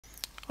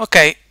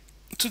Okay,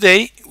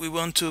 today we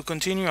want to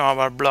continue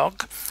our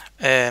blog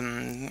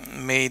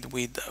made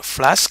with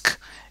Flask,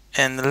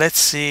 and let's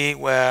see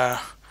where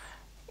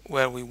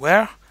we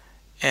were.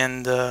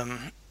 And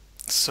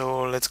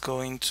so let's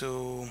go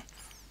into.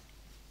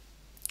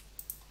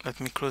 Let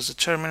me close the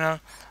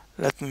terminal.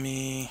 Let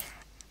me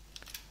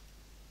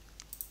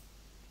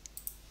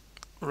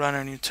run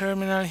a new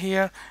terminal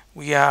here.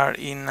 We are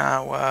in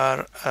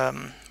our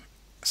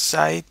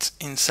site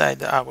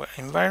inside our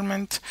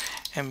environment,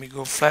 and we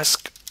go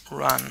Flask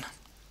Run.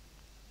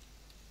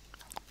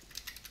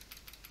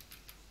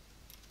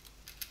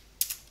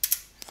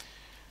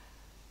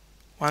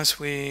 Once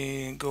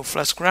we go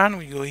Flask Run,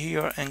 we go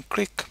here and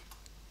click,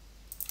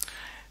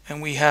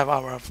 and we have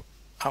our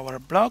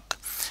blog.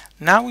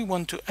 Now we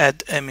want to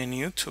add a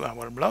menu to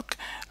our blog.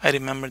 I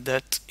remember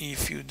that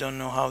if you don't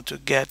know how to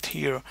get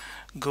here,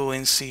 go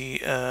and see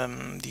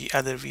the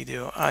other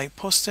video I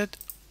posted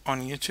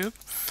on YouTube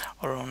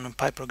or on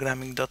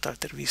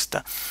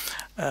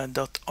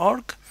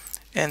pyprogramming.altervista.org.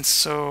 And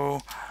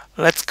so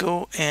let's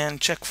go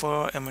and check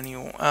for a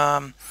menu.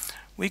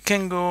 We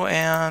can go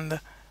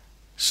and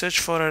search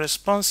for a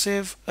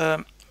responsive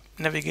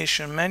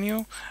navigation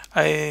menu.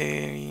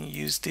 I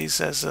use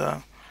this as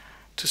a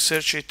to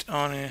search it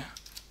on a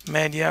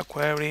media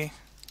query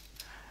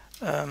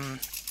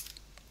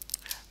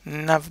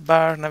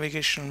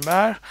navigation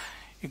bar.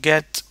 You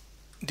get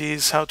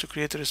this how to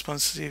create a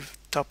responsive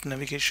top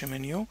navigation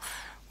menu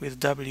with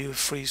W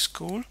Free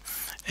School,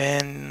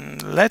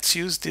 and let's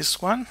use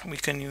this one. We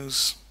can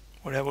use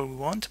whatever we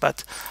want,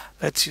 but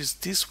let's use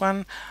this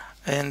one.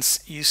 And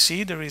you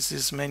see there is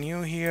this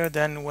menu here.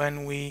 Then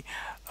when we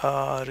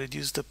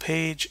reduce the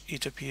page,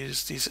 it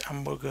appears this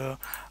hamburger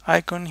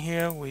icon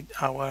here with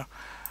our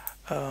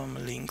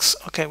links.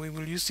 Okay, we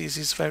will use this.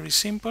 It's very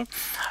simple.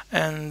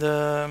 And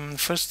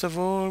first of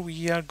all,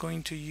 we are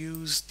going to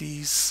use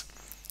this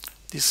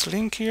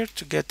link here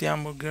to get the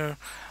hamburger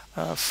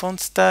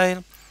font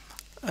style.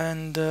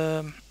 And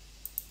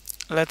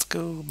let's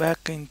go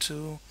back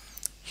into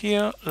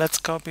here. Let's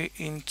copy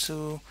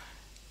into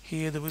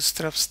here the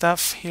bootstrap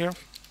stuff here,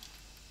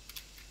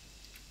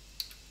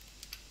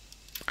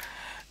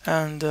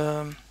 and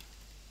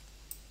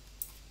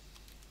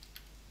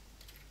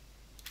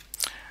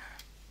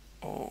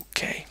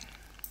okay,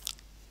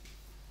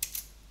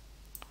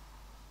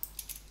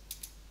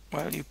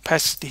 well, you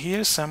paste it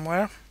here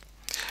somewhere,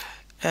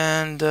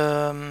 and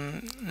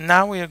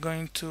now we are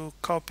going to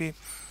copy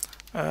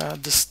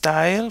the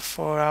style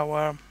for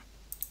our.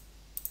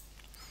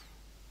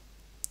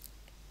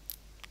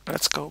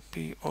 Let's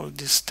copy all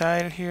this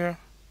style here.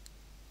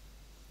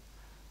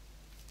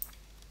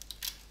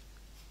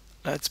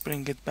 Let's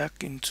bring it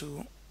back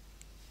into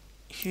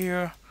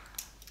here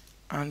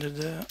under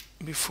the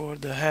before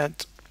the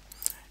head,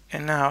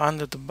 and now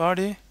under the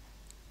body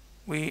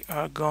we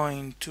are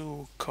going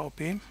to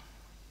copy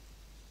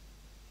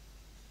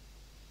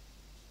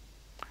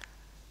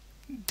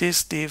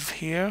this div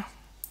here.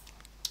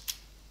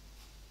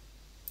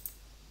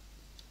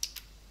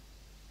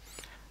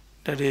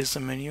 That is the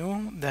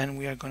menu. Then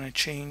we are going to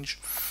change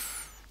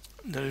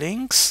the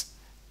links,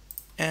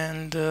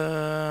 and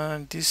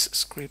this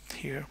script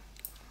here,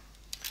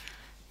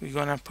 we're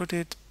gonna put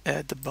it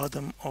at the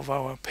bottom of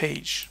our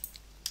page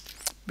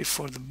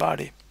before the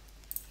body.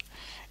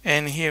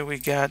 And here we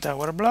got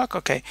our block.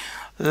 Okay,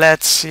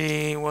 let's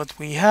see what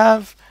we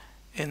have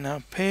in our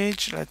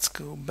page. Let's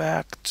go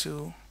back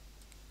to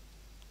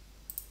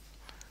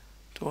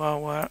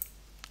our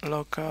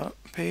local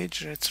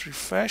page. Let's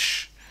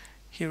refresh.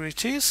 Here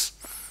it is.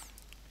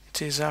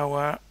 It is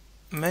our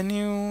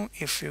menu.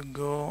 If you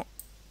go,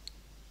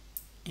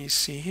 you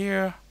see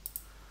here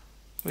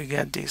we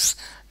get this.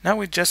 Now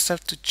we just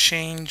have to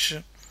change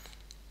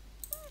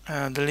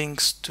the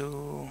links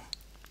to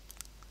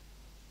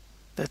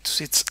that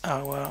fits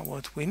our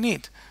what we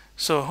need.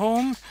 So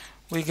home,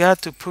 we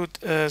got to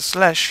put a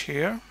slash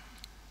here,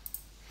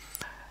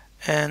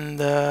 and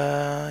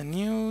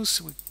news,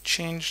 we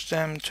change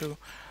them to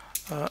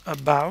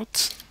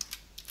about,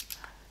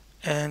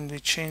 and we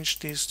change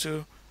this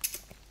to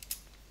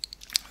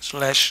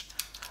slash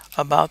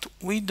about.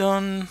 We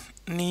don't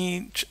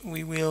need,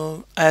 we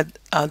will add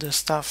other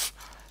stuff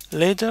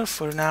later.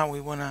 For now we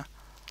wanna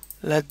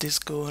let this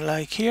go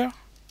like here,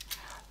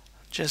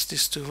 just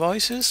these two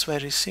voices,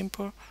 very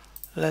simple.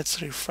 Let's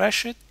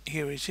refresh it.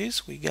 Here it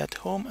is. We got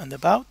home and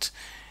about.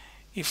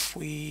 If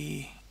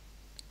we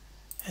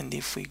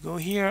go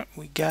here,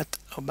 we got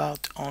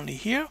about only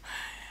here.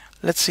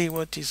 Let's see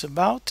what is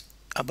about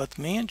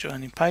me,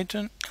 Johnny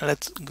Python.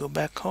 Let's go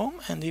back home,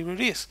 and here it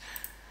is.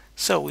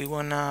 So we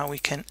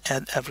can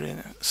add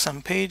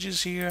some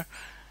pages here,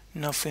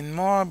 nothing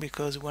more,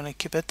 because we want to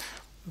keep it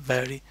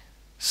very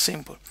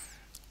simple.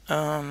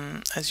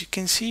 As you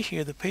can see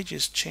here, the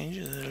pages changed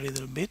a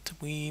little bit.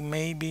 We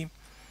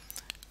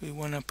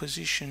want to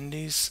position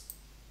this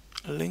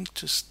link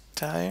to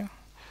style.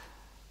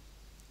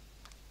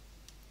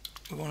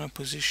 We want to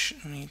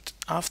position it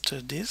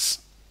after this.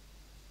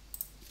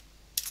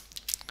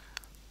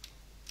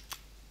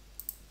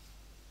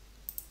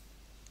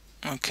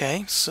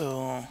 Okay,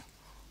 so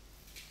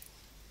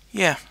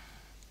Yeah,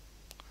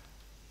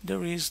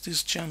 there is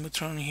this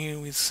jumbotron here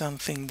with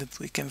something that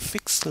we can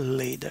fix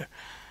later,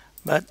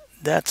 but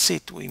that's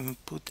it. We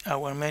put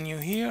our menu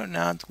here.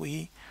 Now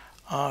we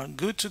are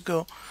good to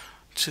go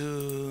to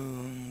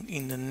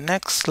in the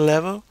next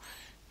level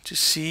to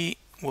see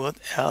what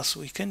else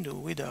we can do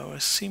with our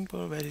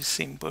simple, very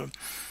simple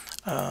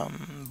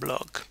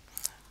blog.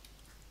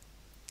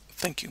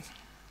 Thank you.